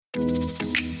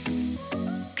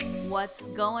What's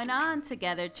going on,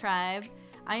 Together Tribe?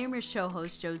 I am your show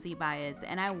host, Josie Baez,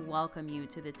 and I welcome you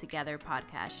to the Together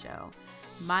Podcast Show.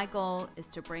 My goal is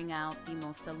to bring out the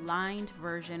most aligned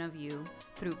version of you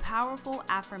through powerful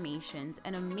affirmations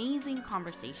and amazing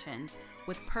conversations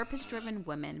with purpose-driven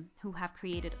women who have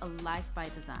created a life by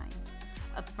design.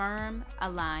 Affirm,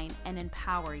 align, and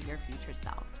empower your future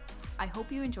self. I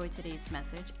hope you enjoy today's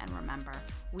message, and remember,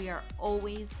 we are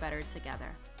always better together.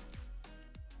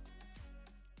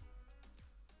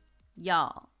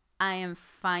 Y'all, I am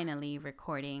finally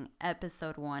recording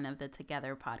episode 1 of the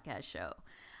Together Podcast Show.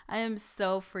 I am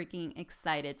so freaking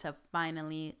excited to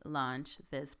finally launch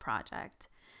this project.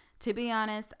 To be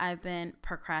honest, I've been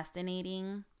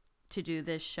procrastinating to do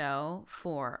this show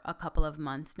for a couple of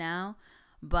months now,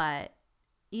 but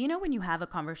you know when you have a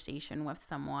conversation with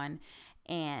someone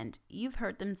and you've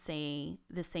heard them say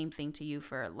the same thing to you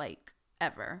for like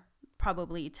ever,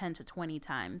 probably 10 to 20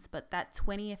 times, but that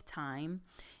 20th time,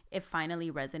 it finally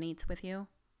resonates with you.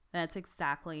 That's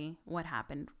exactly what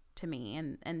happened to me.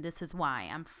 And this is why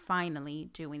I'm finally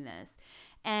doing this.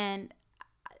 And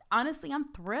honestly,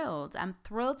 I'm thrilled. I'm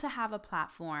thrilled to have a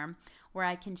platform where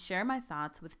I can share my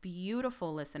thoughts with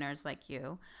beautiful listeners like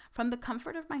you from the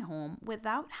comfort of my home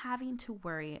without having to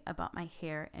worry about my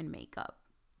hair and makeup.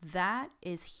 That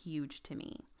is huge to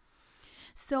me.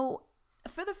 So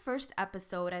for the first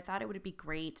episode, I thought it would be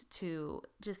great to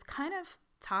just kind of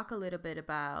talk a little bit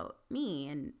about me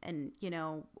and you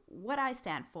know what I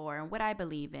stand for and what I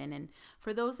believe in. And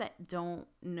for those that don't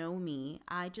know me,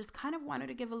 I just kind of wanted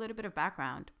to give a little bit of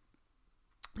background.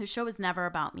 The show is never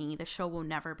about me. The show will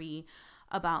never be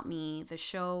about me. The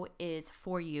show is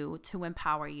for you, to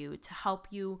empower you, to help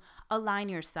you align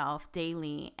yourself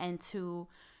daily, and to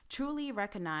truly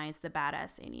recognize the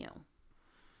badass in you.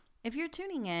 If you're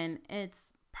tuning in,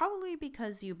 it's probably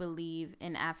because you believe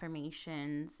in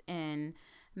affirmations and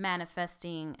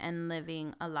manifesting and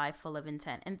living a life full of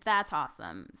intent. And that's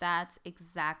awesome. That's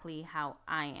exactly how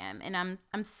I am. And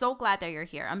I'm so glad that you're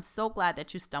here. I'm so glad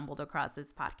that you stumbled across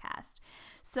this podcast.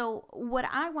 So what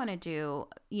I want to do,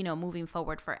 moving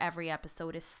forward for every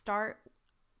episode is start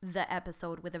the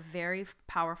episode with a very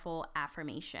powerful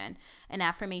affirmation, an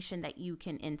affirmation that you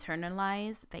can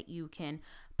internalize, that you can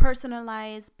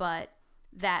personalize, but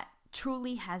that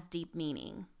truly has deep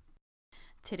meaning.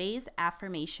 Today's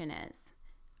affirmation is: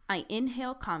 I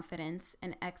inhale confidence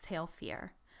and exhale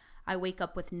fear. I wake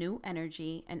up with new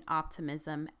energy and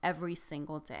optimism every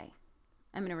single day.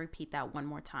 I'm going to repeat that one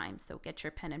more time. So get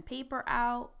your pen and paper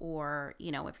out, or,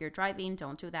 if you're driving,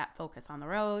 don't do that. Focus on the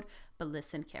road, but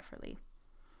listen carefully.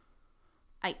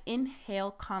 I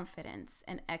inhale confidence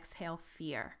and exhale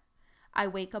fear. I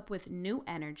wake up with new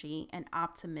energy and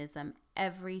optimism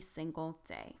every single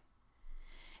day.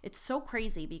 It's so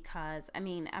crazy because, I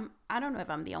don't know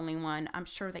if I'm the only one. I'm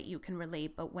sure that you can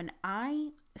relate. But when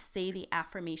I say the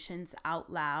affirmations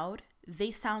out loud,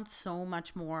 they sound so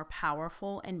much more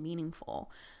powerful and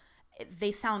meaningful.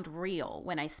 They sound real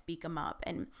when I speak them up.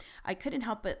 And I couldn't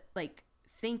help but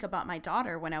think about my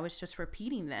daughter when I was just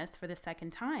repeating this for the second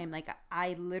time.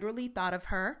 I literally thought of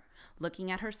her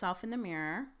looking at herself in the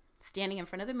mirror, standing in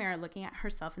front of the mirror, looking at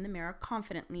herself in the mirror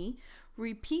confidently,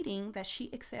 repeating that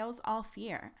she exhales all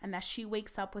fear and that she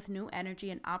wakes up with new energy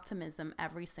and optimism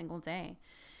every single day.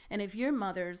 And if you're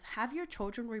mothers, have your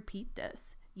children repeat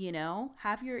this,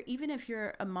 even if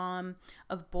you're a mom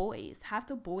of boys, have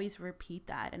the boys repeat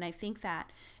that. And I think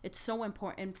that it's so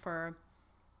important for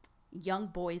young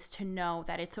boys to know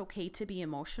that it's okay to be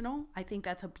emotional. I think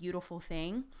that's a beautiful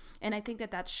thing. And I think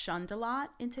that that's shunned a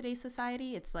lot in today's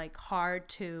society. It's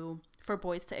hard for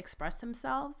boys to express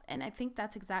themselves. And I think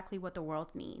that's exactly what the world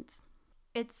needs.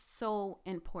 It's so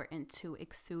important to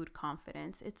exude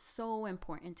confidence. It's so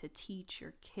important to teach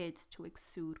your kids to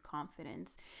exude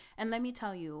confidence. And let me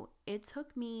tell you, it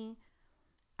took me,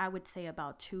 I would say,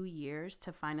 about 2 years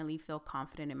to finally feel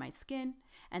confident in my skin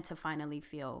and to finally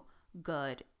feel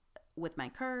good with my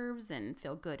curves and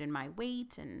feel good in my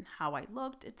weight and how I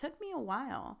looked. It took me a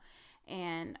while,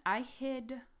 and I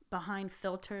hid behind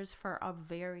filters for a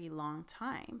very long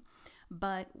time.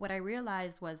 But what I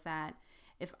realized was that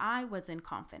if I wasn't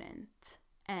confident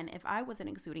and if I wasn't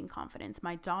exuding confidence,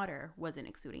 my daughter wasn't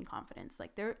exuding confidence.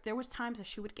 There was times that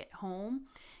she would get home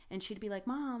and she'd be like,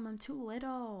 "Mom, I'm too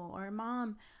little," or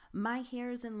 "Mom, my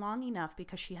hair isn't long enough,"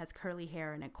 because she has curly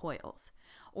hair and it coils.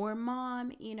 Or,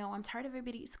 "Mom, I'm tired of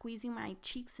everybody squeezing my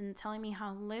cheeks and telling me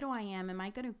how little I am. Am I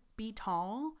going to be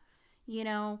tall?"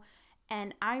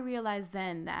 And I realized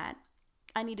then that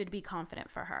I needed to be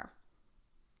confident for her.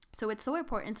 So it's so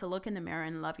important to look in the mirror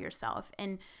and love yourself.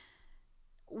 And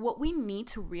what we need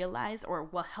to realize, or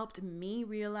what helped me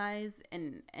realize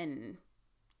and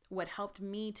what helped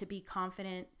me to be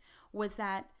confident, was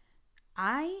that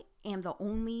I am the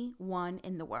only one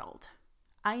in the world.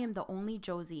 I am the only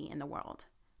Josie in the world.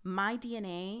 My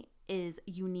DNA is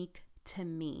unique to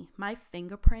me. My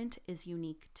fingerprint is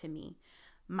unique to me.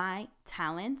 My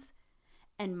talents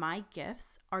and my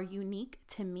gifts are unique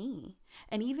to me.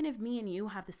 And even if me and you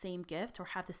have the same gift or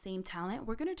have the same talent,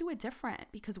 we're going to do it different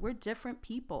because we're different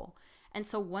people. And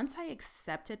so once I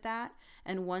accepted that,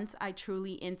 and once I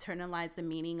truly internalized the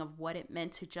meaning of what it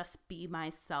meant to just be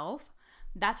myself,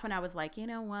 that's when I was like, you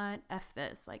know what? F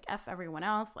this. Like, F everyone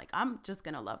else. Like, I'm just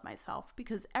going to love myself,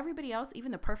 because everybody else,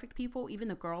 even the perfect people, even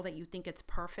the girl that you think it's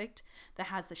perfect, that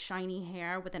has the shiny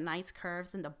hair with the nice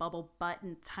curves and the bubble butt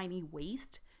and tiny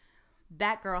waist,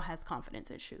 that girl has confidence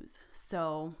issues.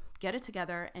 So get it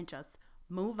together and just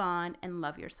move on and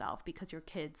love yourself, because your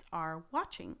kids are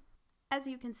watching. As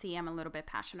you can see, I'm a little bit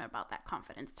passionate about that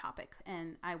confidence topic,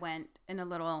 and I went in a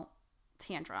little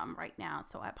tantrum right now,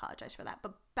 so I apologize for that.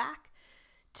 But back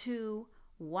to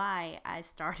why I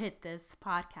started this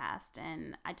podcast,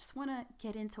 and I just want to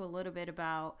get into a little bit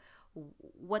about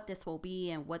what this will be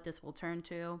and what this will turn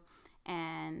to,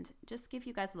 and just give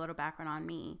you guys a little background on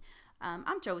me.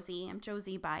 I'm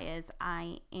Josie Baez.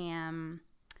 I am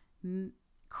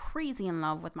crazy in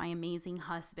love with my amazing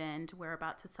husband. We're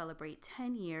about to celebrate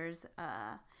 10 years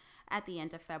at the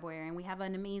end of February, and we have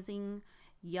an amazing,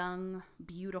 young,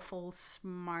 beautiful,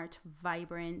 smart,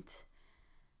 vibrant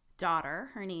daughter.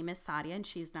 Her name is Sadia, and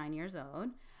she's 9 years old.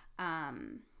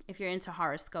 If you're into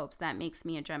horoscopes, that makes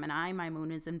me a Gemini. My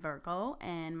moon is in Virgo,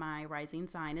 and my rising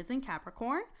sign is in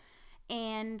Capricorn.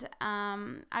 And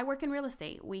I work in real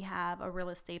estate. We have a real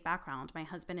estate background. My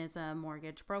husband is a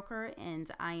mortgage broker, and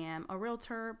I am a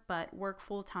realtor, but work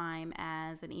full-time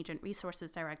as an agent resources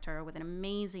director with an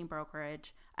amazing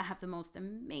brokerage. I have the most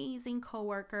amazing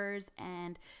coworkers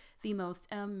and the most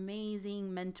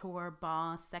amazing mentor,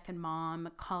 boss, second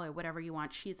mom, call it whatever you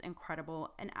want. She's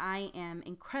incredible. And I am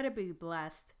incredibly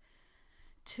blessed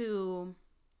to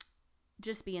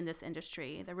just be in this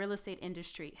industry. The real estate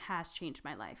industry has changed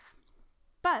my life.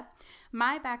 But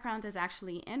my background is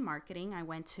actually in marketing. I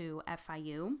went to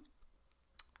FIU,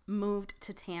 moved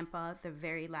to Tampa the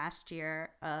very last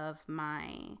year of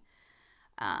my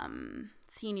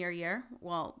senior year.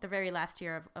 Well, the very last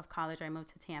year of college, I moved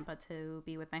to Tampa to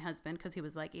be with my husband, because he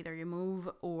was like, either you move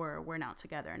or we're not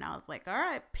together. And I was like, all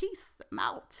right, peace, I'm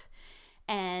out.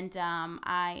 And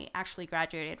I actually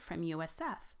graduated from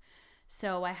USF.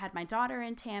 So I had my daughter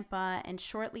in Tampa, and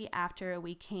shortly after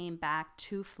we came back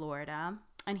to Florida,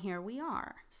 and here we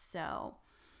are. So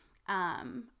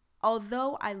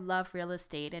although I love real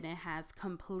estate and it has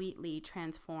completely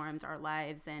transformed our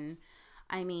lives, and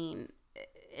I mean,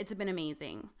 it's been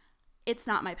amazing, it's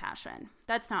not my passion.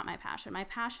 That's not my passion. My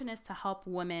passion is to help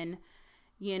women,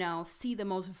 you know, see the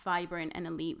most vibrant and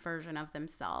elite version of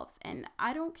themselves. And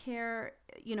I don't care,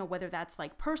 you know, whether that's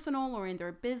like personal or in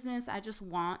their business. I just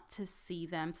want to see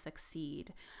them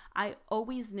succeed. I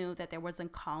always knew that there was a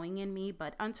calling in me,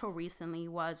 but until recently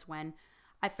was when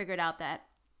I figured out that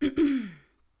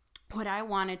what I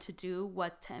wanted to do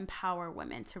was to empower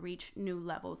women to reach new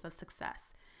levels of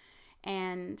success.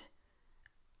 And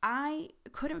I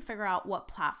couldn't figure out what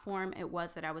platform it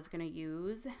was that I was going to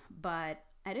use, but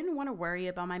I didn't want to worry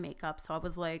about my makeup. So I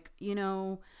was like, you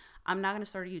know, I'm not going to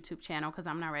start a YouTube channel because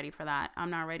I'm not ready for that.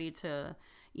 I'm not ready to,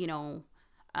 you know,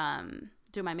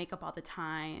 do my makeup all the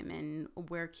time and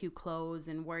wear cute clothes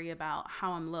and worry about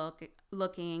how I'm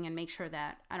looking and make sure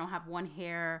that I don't have one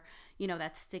hair, you know,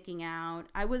 that's sticking out.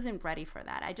 I wasn't ready for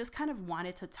that. I just kind of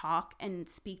wanted to talk and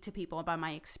speak to people about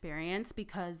my experience,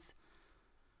 because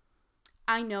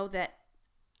I know that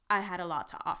I had a lot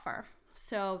to offer.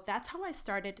 So that's how I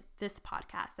started this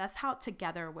podcast. That's how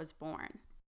Together was born.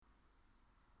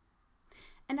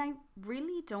 And I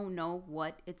really don't know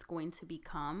what it's going to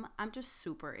become. I'm just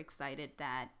super excited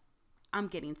that I'm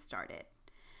getting started.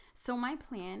 So my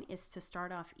plan is to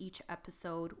start off each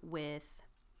episode with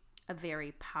a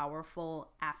very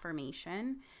powerful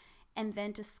affirmation, and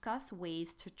then discuss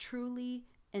ways to truly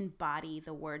embody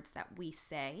the words that we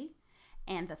say,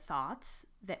 and the thoughts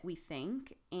that we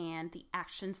think, and the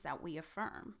actions that we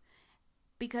affirm.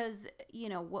 Because, you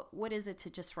know, what is it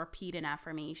to just repeat an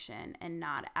affirmation and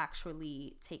not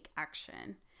actually take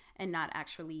action and not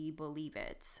actually believe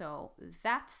it? So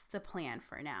that's the plan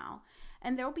for now.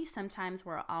 And there'll be some times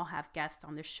where I'll have guests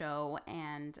on the show,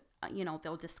 and, you know,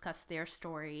 they'll discuss their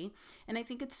story. And I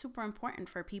think it's super important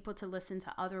for people to listen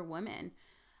to other women,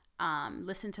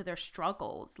 listen to their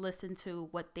struggles, listen to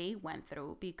what they went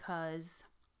through, because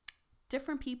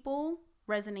different people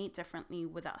resonate differently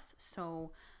with us.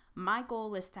 So my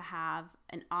goal is to have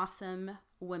an awesome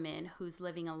woman who's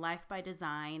living a life by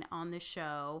design on the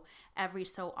show every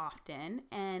so often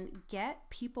and get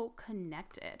people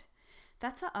connected.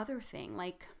 That's the other thing.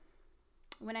 Like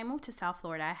when I moved to South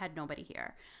Florida, I had nobody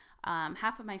here.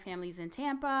 Half of my family's in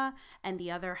Tampa and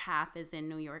the other half is in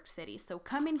New York City. So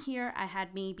coming here, I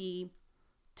had maybe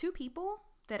 2 people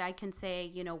that I can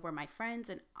say, were my friends,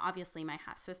 and obviously my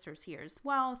half sister's here as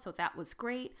well. So that was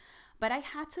great. But I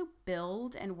had to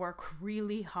build and work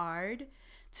really hard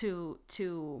to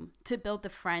build the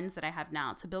friends that I have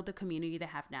now, to build the community that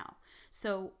I have now.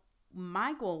 So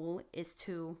my goal is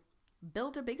to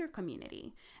build a bigger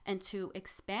community and to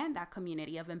expand that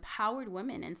community of empowered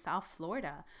women in South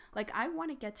Florida. Like, I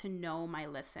want to get to know my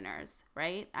listeners,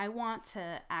 right? I want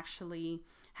to actually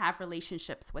have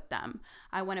relationships with them.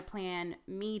 I want to plan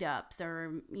meetups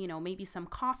or, maybe some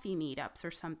coffee meetups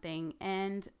or something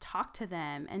and talk to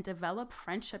them and develop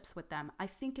friendships with them. I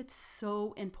think it's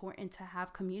so important to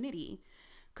have community.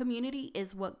 Community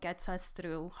is what gets us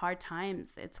through hard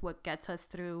times. It's what gets us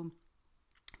through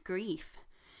grief.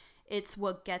 It's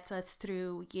what gets us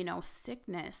through,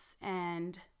 sickness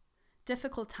and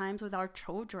difficult times with our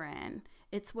children.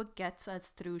 It's what gets us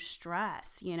through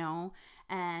stress,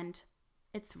 and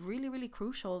it's really, really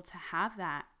crucial to have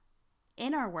that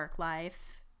in our work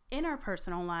life, in our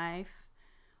personal life,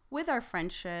 with our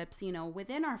friendships,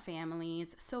 within our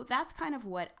families. So that's kind of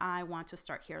what I want to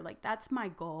start here. Like, that's my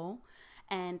goal.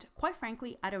 And quite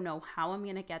frankly, I don't know how I'm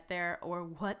going to get there or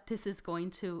what this is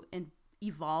going to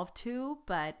evolve to,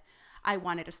 but I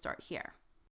wanted to start here.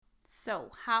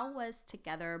 So how was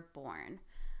Together born?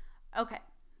 Okay,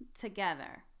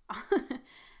 Together.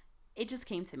 It just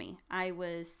came to me. I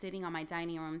was sitting on my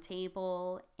dining room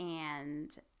table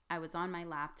and I was on my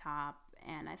laptop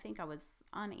and I think I was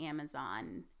on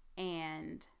Amazon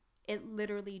and it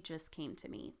literally just came to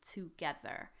me,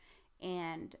 Together.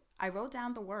 And I wrote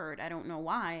down the word. I don't know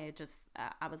why.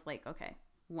 I was like, okay,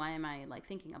 why am I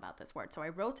thinking about this word? So I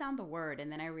wrote down the word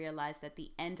and then I realized that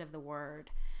the end of the word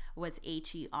was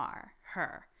H-E-R,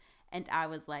 her. And I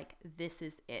was like, this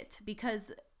is it.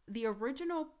 Because the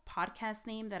original podcast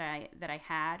name that I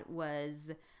had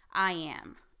was I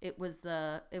Am. It was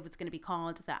going to be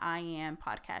called the I Am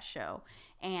Podcast Show.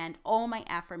 And all my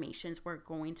affirmations were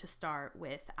going to start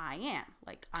with I am.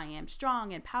 Like, I am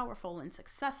strong and powerful and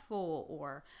successful,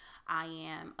 or I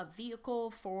am a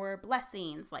vehicle for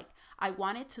blessings. Like, I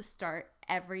wanted to start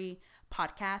every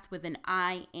podcast with an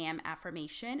I am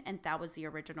affirmation, and that was the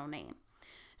original name.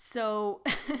 So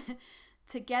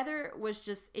Together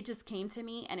it just came to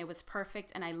me and it was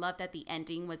perfect. And I love that the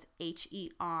ending was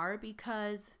H-E-R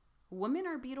because women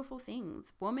are beautiful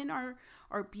things. Women are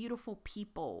beautiful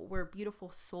people. We're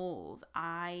beautiful souls.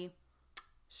 I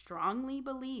strongly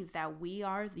believe that we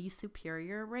are the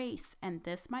superior race. And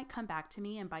this might come back to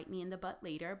me and bite me in the butt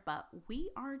later, but we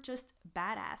are just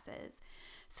badasses.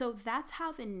 So that's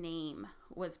how the name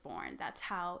was born. That's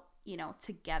how,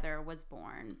 Together was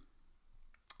born.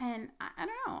 And I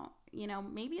don't know,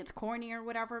 maybe it's corny or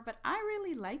whatever, but I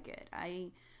really like it.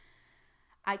 I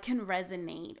can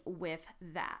resonate with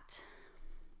that.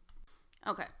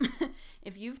 Okay.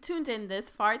 If you've tuned in this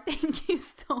far, thank you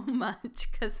so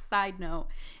much. Because side note,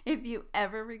 if you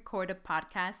ever record a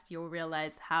podcast, you'll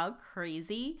realize how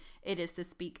crazy it is to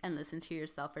speak and listen to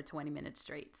yourself for 20 minutes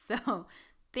straight. So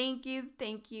thank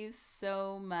you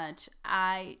so much.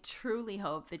 I truly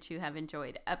hope that you have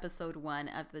enjoyed episode 1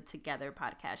 of the Together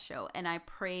podcast show. And I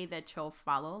pray that you'll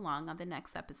follow along on the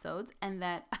next episodes and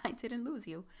that I didn't lose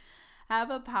you. Have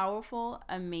a powerful,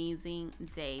 amazing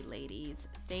day, ladies.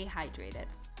 Stay hydrated.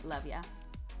 Love ya.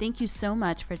 Thank you so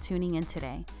much for tuning in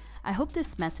today. I hope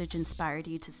this message inspired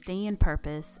you to stay in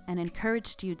purpose and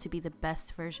encouraged you to be the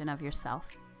best version of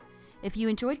yourself. If you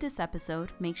enjoyed this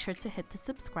episode, make sure to hit the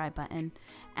subscribe button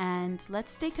and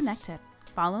let's stay connected.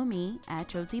 Follow me at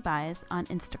Josie Baez on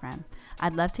Instagram.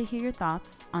 I'd love to hear your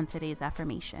thoughts on today's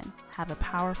affirmation. Have a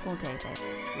powerful day, babe.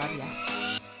 Love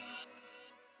ya.